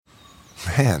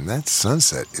Man, that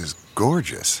sunset is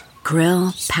gorgeous.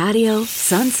 Grill, patio,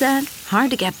 sunset.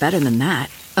 Hard to get better than that.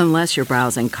 Unless you're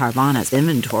browsing Carvana's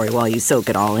inventory while you soak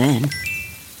it all in.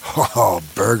 Oh,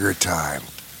 burger time.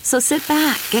 So sit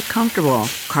back, get comfortable.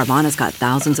 Carvana's got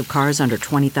thousands of cars under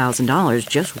 $20,000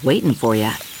 just waiting for you.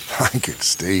 I could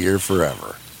stay here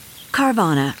forever.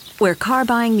 Carvana, where car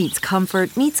buying meets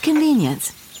comfort meets convenience.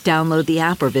 Download the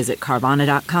app or visit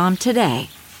Carvana.com today.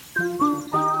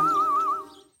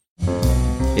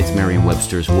 It's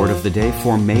Merriam-Webster's Word of the Day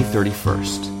for May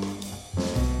 31st.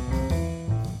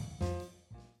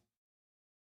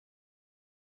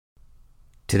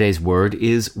 Today's word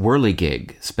is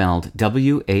whirligig, spelled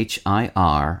W-H-I-R-L-I-G-I-G.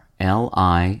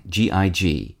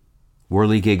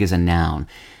 Whirligig is a noun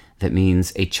that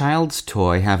means a child's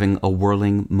toy having a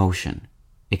whirling motion.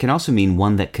 It can also mean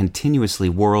one that continuously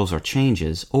whirls or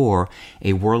changes, or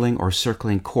a whirling or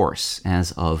circling course,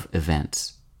 as of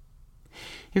events.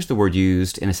 Here's the word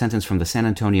used in a sentence from the San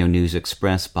Antonio News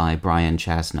Express by Brian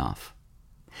Chasnoff.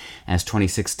 As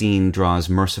 2016 draws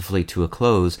mercifully to a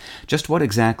close, just what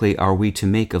exactly are we to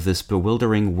make of this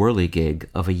bewildering whirligig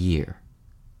of a year?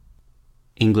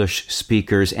 English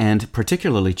speakers, and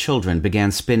particularly children,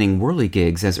 began spinning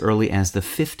whirligigs as early as the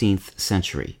 15th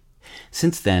century.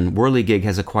 Since then, whirligig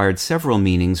has acquired several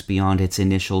meanings beyond its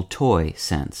initial toy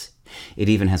sense. It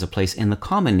even has a place in the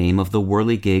common name of the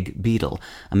whirligig beetle,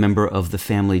 a member of the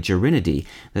family Gyrinidae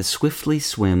that swiftly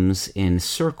swims in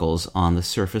circles on the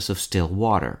surface of still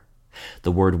water.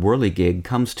 The word whirligig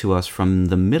comes to us from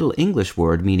the Middle English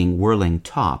word meaning whirling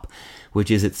top, which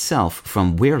is itself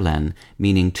from whirlen,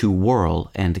 meaning to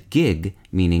whirl, and gigg,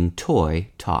 meaning toy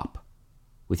top.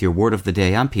 With your Word of the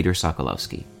Day, I'm Peter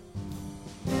Sokolowski.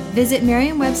 Visit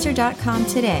Merriam-Webster.com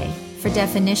today for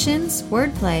definitions,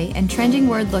 wordplay, and trending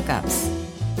word lookups.